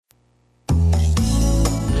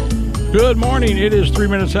Good morning. It is 3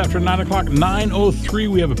 minutes after 9 o'clock, 9:03.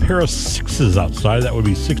 We have a pair of sixes outside. That would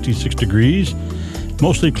be 66 degrees.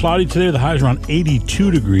 Mostly cloudy today. The highs around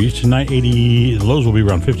 82 degrees. Tonight, the lows will be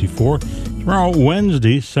around 54. Tomorrow,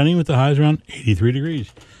 Wednesday, sunny with the highs around 83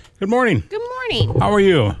 degrees. Good morning. Good morning. How are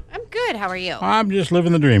you? I'm good. How are you? I'm just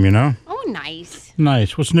living the dream, you know. Oh, nice.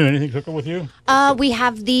 Nice. What's new? Anything cooking with you? We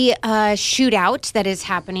have the shootout that is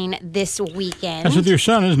happening this weekend. That's with your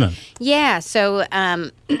son, isn't it? Yeah. So,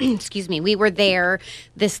 excuse me. We were there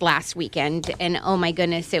this last weekend, and oh my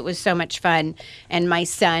goodness, it was so much fun. And my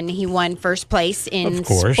son, he won first place in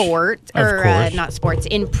sport, not sports,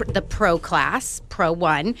 in the pro class, Pro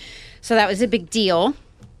 1. So that was a big deal.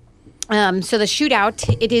 So the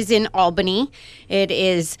shootout, it is in Albany. It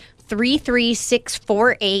is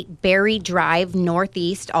 33648 Berry Drive,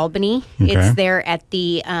 Northeast Albany. Okay. It's there at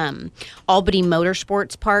the Albany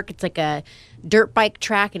Motorsports Park. It's like a dirt bike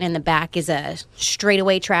track, and in the back is a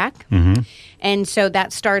straightaway track. Mm-hmm. And so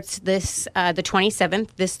that starts this the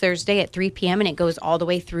 27th, this Thursday at 3 p.m., and it goes all the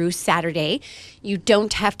way through Saturday. You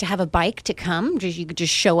don't have to have a bike to come. You could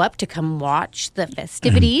just show up to come watch the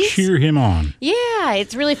festivities. And cheer him on. Yeah,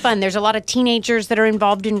 it's really fun. There's a lot of teenagers that are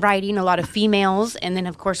involved in riding, a lot of females, and then,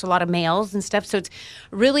 of course, a lot of males and stuff. So it's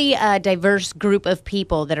really a diverse group of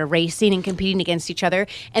people that are racing and competing against each other.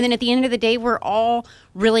 And then at the end of the day, we're all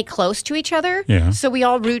really close to each other. Yeah. So we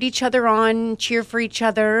all root each other on, cheer for each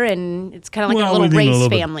other, and it's kind of like a we little lean race a little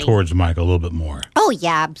family. bit towards Mike a little bit more. Oh,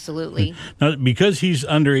 yeah, absolutely. Now, because he's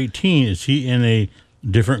under 18, is he in a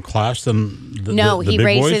different class than the he big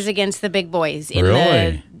races boys? against the big boys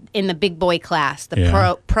Really? in the big boy class,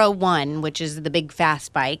 the Pro 1, which is the big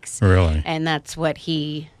fast bikes. Really? And that's what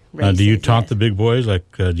he races. Do you taunt with. the big boys? Like,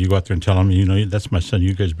 do you go out there and tell them, that's my son,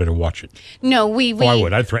 you guys better watch it? No, I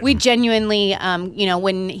would. I'd threaten we him. Genuinely,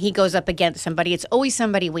 when he goes up against somebody, it's always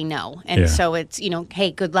somebody we know. And so it's,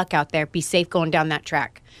 hey, good luck out there. Be safe going down that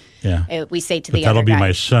track. Yeah. We say to but the other that'll be guy.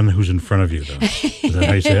 my son who's in front of you, though. Is that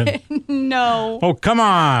how you say it? No. Oh, come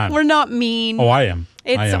on. We're not mean. Oh, I am.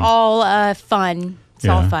 It's all fun. It's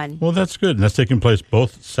all fun. Well, that's good. And that's taking place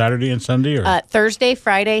both Saturday and Sunday? Or? Thursday,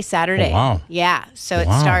 Friday, Saturday. Oh, wow. Yeah. So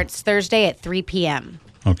it starts Thursday at 3 p.m.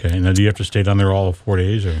 Okay. Now, do you have to stay down there all 4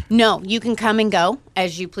 days? Or? No, you can come and go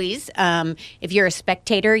as you please. If you're a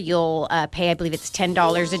spectator, you'll pay, I believe it's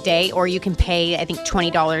 $10 a day, or you can pay, I think,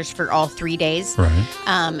 $20 for all 3 days. Right.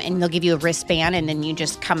 And they'll give you a wristband, and then you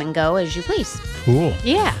just come and go as you please. Cool.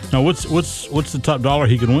 Yeah. Now, what's the top dollar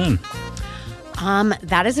he can win?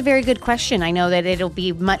 That is a very good question. I know that it'll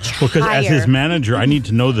be much higher. Because as his manager, I need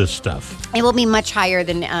to know this stuff. It will be much higher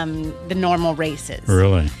than the normal races.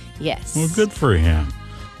 Really? Yes. Well, good for him.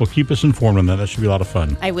 Well, keep us informed on that. That should be a lot of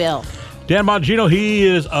fun. I will. Dan Bongino, he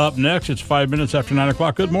is up next. It's 5 minutes after 9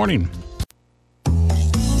 o'clock. Good morning.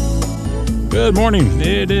 Good morning.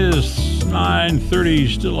 It is 9:30.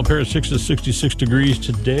 Still a pair of sixes, 66 degrees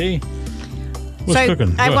today. What's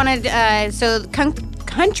cooking? I wanted,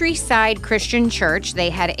 Countryside Christian Church, they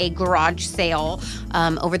had a garage sale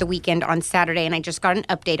over the weekend on Saturday, and I just got an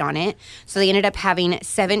update on it. So they ended up having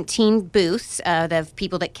 17 booths of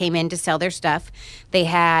people that came in to sell their stuff. They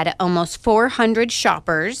had almost 400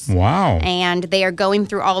 shoppers. Wow. And they are going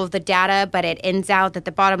through all of the data, but it ends out that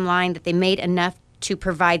the bottom line that they made enough to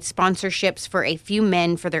provide sponsorships for a few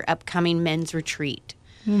men for their upcoming men's retreat.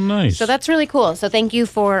 Nice. So that's really cool. So thank you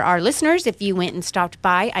for our listeners if you went and stopped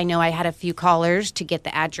by. I know I had a few callers to get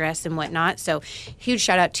the address and whatnot. So huge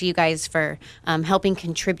shout out to you guys for helping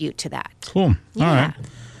contribute to that. Cool. Yeah. All right.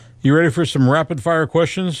 You ready for some rapid fire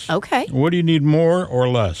questions? Okay. What do you need, more or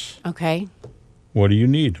less? Okay. What do you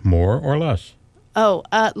need, more or less? Oh,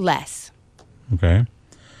 less. Okay.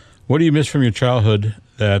 What do you miss from your childhood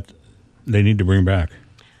that they need to bring back?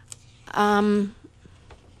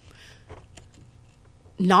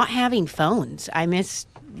 Not having phones. I miss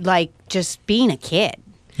just being a kid.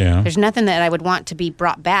 Yeah. There's nothing that I would want to be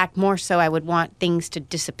brought back. More so, I would want things to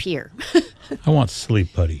disappear. I want Silly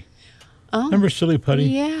Putty. Oh. Remember Silly Putty?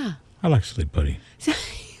 Yeah. I like Silly Putty.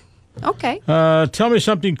 Okay. Tell me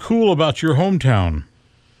something cool about your hometown.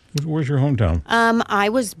 Where's your hometown? I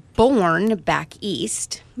was born back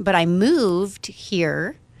east, but I moved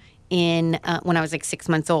here when I was 6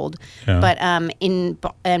 months old. Yeah. But in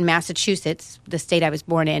Massachusetts, the state I was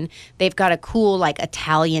born in, they've got a cool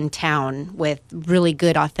Italian town with really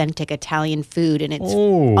good authentic Italian food, and it's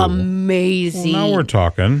amazing. Well, now we're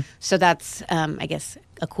talking. So that's I guess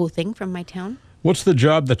a cool thing from my town. What's the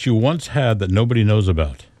job that you once had that nobody knows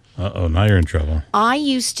about? Uh-oh, now you're in trouble. I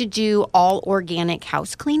used to do all organic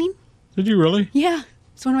house cleaning. Did you really? Yeah.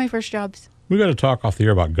 It's one of my first jobs. We got to talk off the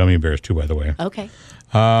air about gummy bears, too, by the way. Okay.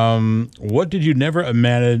 What did you never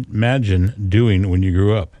imagine doing when you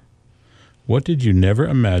grew up? What did you never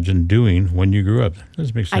imagine doing when you grew up?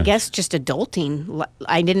 Doesn't make sense. I guess just adulting.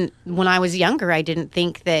 When I was younger, I didn't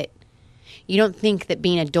think that, you don't think that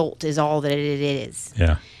being adult is all that it is.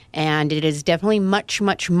 Yeah. And it is definitely much,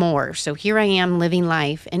 much more. So here I am living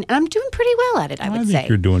life, and I'm doing pretty well at it, I would say. I think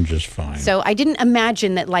you're doing just fine. So I didn't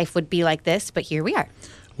imagine that life would be like this, but here we are.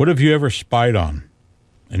 What have you ever spied on?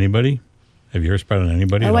 Anybody? Have you ever spied on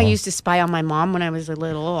anybody? I used to spy on my mom when I was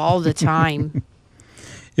little, all the time.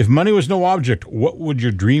 If money was no object, what would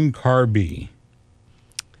your dream car be?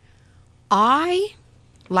 I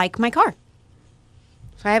like my car.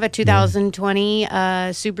 So I have a 2020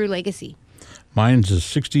 Subaru Legacy. Mine's a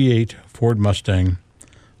 68 Ford Mustang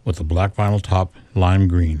with a black vinyl top, lime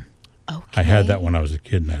green. Okay. I had that when I was a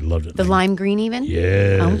kid, and I loved it. The lime green even?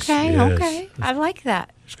 Yes. Okay, yes. okay. I like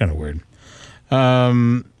that. It's kind of weird.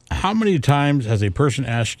 How many times has a person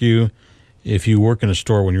asked you if you work in a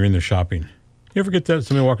store when you're in there shopping? You ever get that?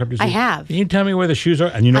 Somebody walk up to you and say, I have. Can you tell me where the shoes are?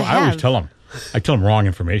 And I always tell them. I tell them wrong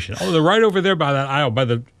information. Oh, they're right over there by that aisle, by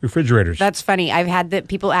the refrigerators. That's funny. I've had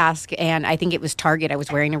people ask, and I think it was Target. I was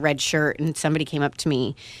wearing a red shirt, and somebody came up to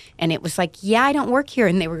me, and it was like, yeah, I don't work here.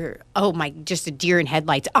 And they were, just a deer in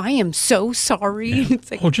headlights. I am so sorry. Yeah. It's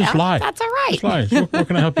like, just lie. That's all right. Just lie. What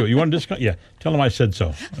can I help you? You want a discount? Yeah. Tell them I said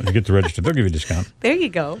so. If you get the register, they'll give you a discount. There you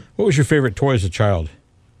go. What was your favorite toy as a child?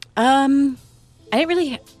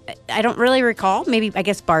 I don't really recall. Maybe, I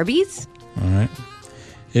guess, Barbies. All right.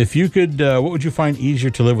 If you could, what would you find easier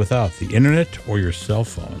to live without, the internet or your cell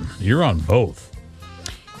phone? You're on both.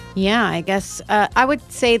 Yeah, I guess I would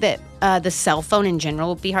say that the cell phone in general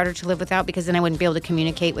would be harder to live without, because then I wouldn't be able to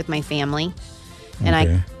communicate with my family.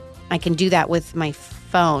 And I can do that with my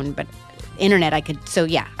phone, but internet I could. So,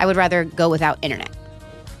 yeah, I would rather go without internet.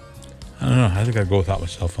 I don't know. I think I'd go without my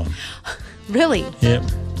cell phone. Really? Yep.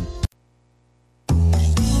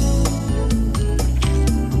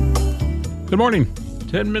 Good morning.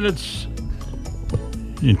 10 minutes.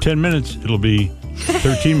 In 10 minutes, it'll be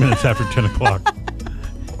 13 minutes after 10 o'clock.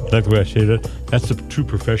 Like the way I say that? That's a true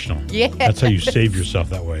professional. Yeah. That's how you save yourself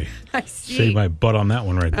that way. I see. Save my butt on that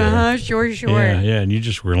one right there. Sure. Yeah, and you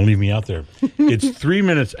just were going to leave me out there. It's 3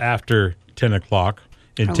 minutes after 10 o'clock.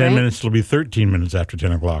 In 10 minutes, it'll be 13 minutes after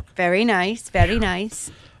 10 o'clock. Very nice. Very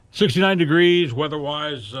nice. 69 degrees,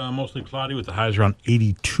 weather-wise, mostly cloudy with the highs around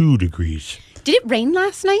 82 degrees. Did it rain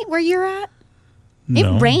last night where you're at?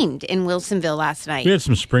 No. It rained in Wilsonville last night. We had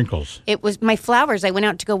some sprinkles. It was my flowers. I went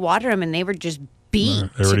out to go water them, and they were just beat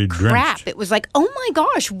to crap. Drenched. It was like, oh my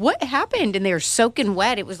gosh, what happened? And they were soaking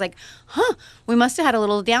wet. It was like, we must have had a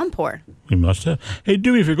little downpour. We must have. Hey,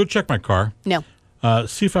 do me a favor, go check my car. No.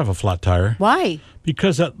 See if I have a flat tire. Why?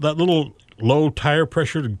 Because that little low tire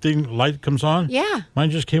pressure light comes on. Yeah.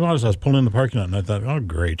 Mine just came on as I was pulling in the parking lot, and I thought, oh,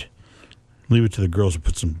 great. Leave it to the girls to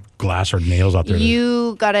put some glass or nails out there. Then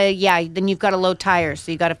you've got a low tire,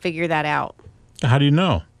 so you got to figure that out. How do you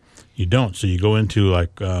know? You don't. So you go into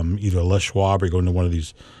like either a Les Schwab or you go into one of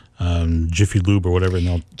these Jiffy Lube or whatever.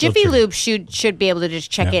 And Jiffy Lube should be able to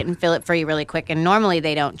just check it and fill it for you really quick. And normally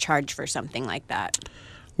they don't charge for something like that.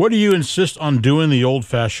 What do you insist on doing the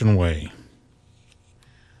old-fashioned way?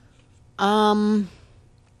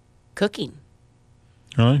 Cooking.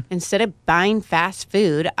 Really? Instead of buying fast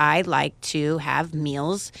food, I like to have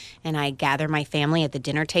meals, and I gather my family at the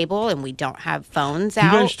dinner table, and we don't have phones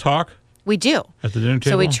out. You guys talk? We do. At the dinner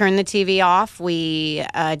table? So we turn the TV off.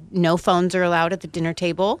 No phones are allowed at the dinner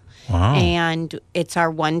table. Wow. And it's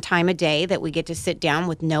our one time a day that we get to sit down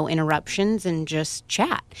with no interruptions and just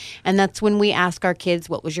chat. And that's when we ask our kids,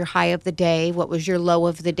 what was your high of the day? What was your low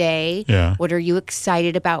of the day? Yeah. What are you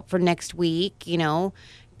excited about for next week?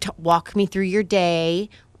 Walk me through your day,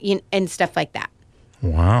 and stuff like that.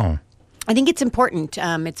 Wow. I think it's important.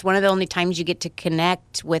 It's one of the only times you get to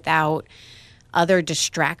connect without other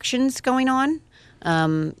distractions going on,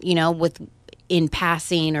 in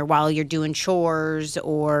passing or while you're doing chores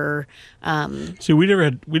or. See, we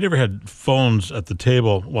never had phones at the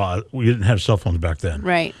table. Well, we didn't have cell phones back then.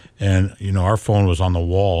 Right. And our phone was on the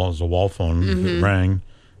wall. It was a wall phone. Mm-hmm. If it rang,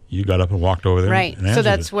 you got up and walked over there. Right. And answered so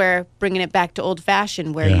that's it. where bringing it back to old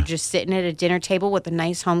fashioned, where you're just sitting at a dinner table with a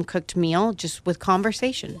nice home cooked meal, just with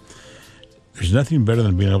conversation. There's nothing better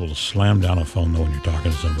than being able to slam down a phone, though, when you're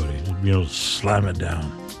talking to somebody. Being able to slam it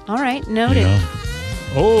down. All right, noted.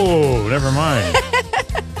 Oh, never mind.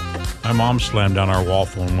 My mom slammed down our wall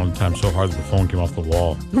phone one time so hard that the phone came off the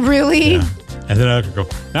wall. Really? Yeah. And then I could go,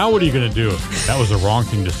 now what are you going to do? That was the wrong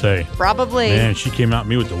thing to say. Probably. Man, she came at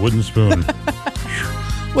me with the wooden spoon.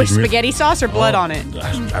 With spaghetti sauce or blood on it?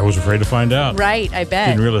 I was afraid to find out. Right, I bet.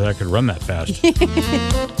 Didn't realize I could run that fast.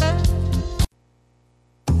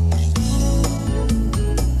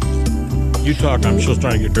 You talk. I'm still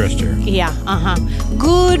trying to get dressed here. Yeah,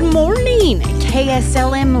 Good morning,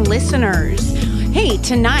 KSLM listeners. Hey,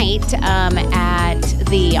 tonight at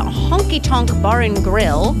the Honky Tonk Bar and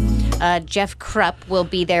Grill, Jeff Krupp will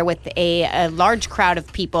be there with a large crowd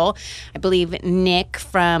of people. I believe Nick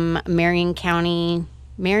from Marion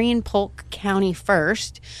Polk County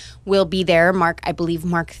First will be there. I believe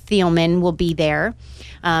Mark Thielman will be there.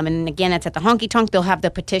 And again, it's at the Honky Tonk. They'll have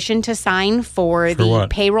the petition to sign for the what?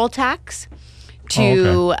 Payroll tax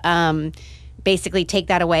to basically take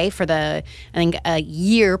that away for I think a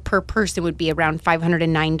year per person would be around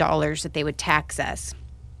 $509 that they would tax us.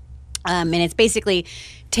 And it's basically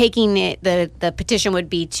taking it, the petition would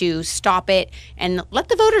be to stop it and let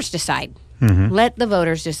the voters decide. Mm-hmm. Let the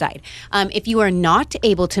voters decide. If you are not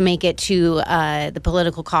able to make it to the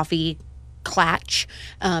political coffee clatch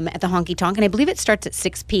at the Honky Tonk, and I believe it starts at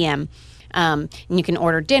 6 p.m., and you can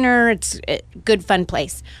order dinner. It's a good, fun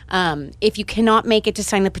place. If you cannot make it to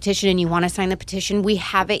sign the petition and you want to sign the petition, we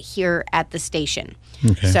have it here at the station.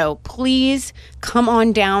 Okay. So please come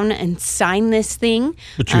on down and sign this thing.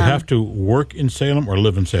 But you have to work in Salem or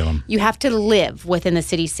live in Salem? You have to live within the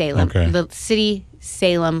city Salem. Okay. The city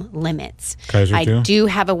Salem limits. Kaiser I too? do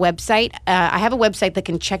have a website. I have a website that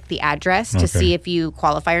can check the address to see if you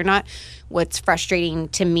qualify or not. What's frustrating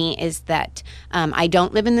to me is that I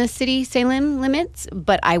don't live in the city Salem limits,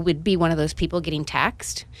 but I would be one of those people getting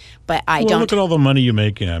taxed. But I don't. Look at all the money you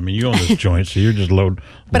make. I mean, you own this joint, so you're just loaded.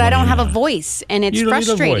 But I don't have a voice, and it's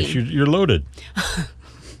frustrating. You don't need a voice. You're loaded.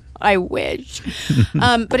 I wish.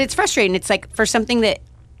 But it's frustrating. It's like for something that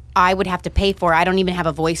I would have to pay for, I don't even have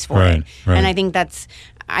a voice for it. Right. And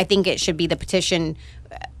I think it should be the petition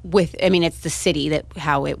it's the city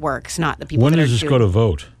how it works, not the people. When does this go to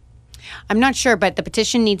vote? I'm not sure, but the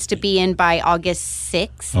petition needs to be in by August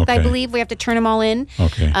 6th, I believe. We have to turn them all in.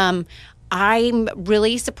 Okay. I'm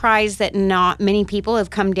really surprised that not many people have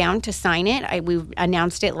come down to sign it. We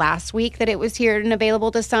announced it last week that it was here and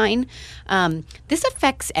available to sign. This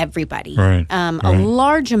affects everybody, right. A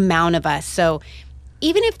large amount of us. So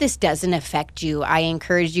even if this doesn't affect you, I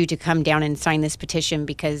encourage you to come down and sign this petition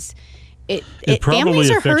because it probably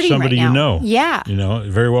affects somebody right you know. Yeah. It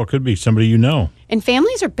very well could be somebody you know. And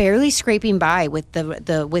families are barely scraping by with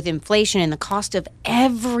with inflation and the cost of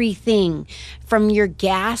everything, from your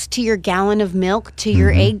gas to your gallon of milk to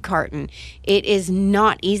your egg carton. It is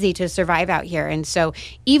not easy to survive out here. And so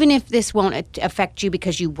even if this won't affect you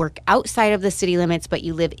because you work outside of the city limits, but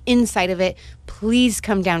you live inside of it, please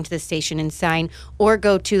come down to the station and sign, or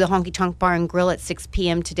go to the Honky Tonk Bar and Grill at 6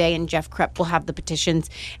 p.m. today, and Jeff Krupp will have the petitions.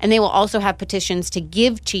 And they will also have petitions to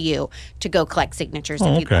give to you to go collect signatures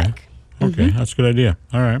if you'd like. Okay, that's a good idea.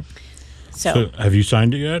 All right. So have you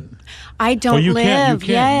signed it yet? I don't you live. Can't.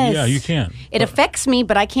 Yes. Yeah, you can't. It affects me,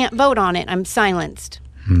 but I can't vote on it. I'm silenced.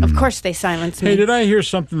 Of course they silence me. Hey, did I hear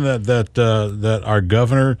something that our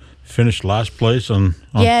governor finished last place on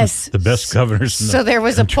yes. the best governors in the there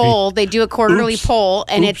was country? A poll. They do a quarterly poll,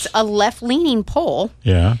 and it's a left-leaning poll.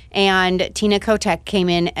 Yeah. And Tina Kotek came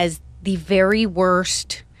in as the very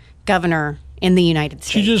worst governor in the United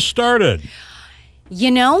States. She just started.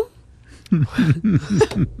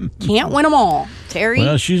 Can't win them all, Terry.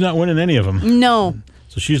 Well, she's not winning any of them. No.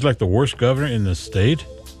 So she's like the worst governor in the state?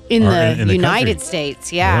 In the United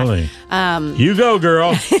States, yeah. Really? You go,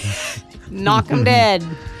 girl. Knock them dead.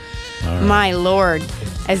 Right. My Lord.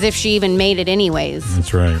 As if she even made it anyways.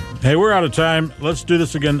 That's right. Hey, we're out of time. Let's do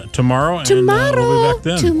this again tomorrow. Tomorrow. And we'll be back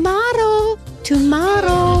then. Tomorrow.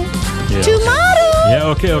 Yeah. Tomorrow.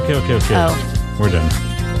 Yeah, okay. Oh. We're done.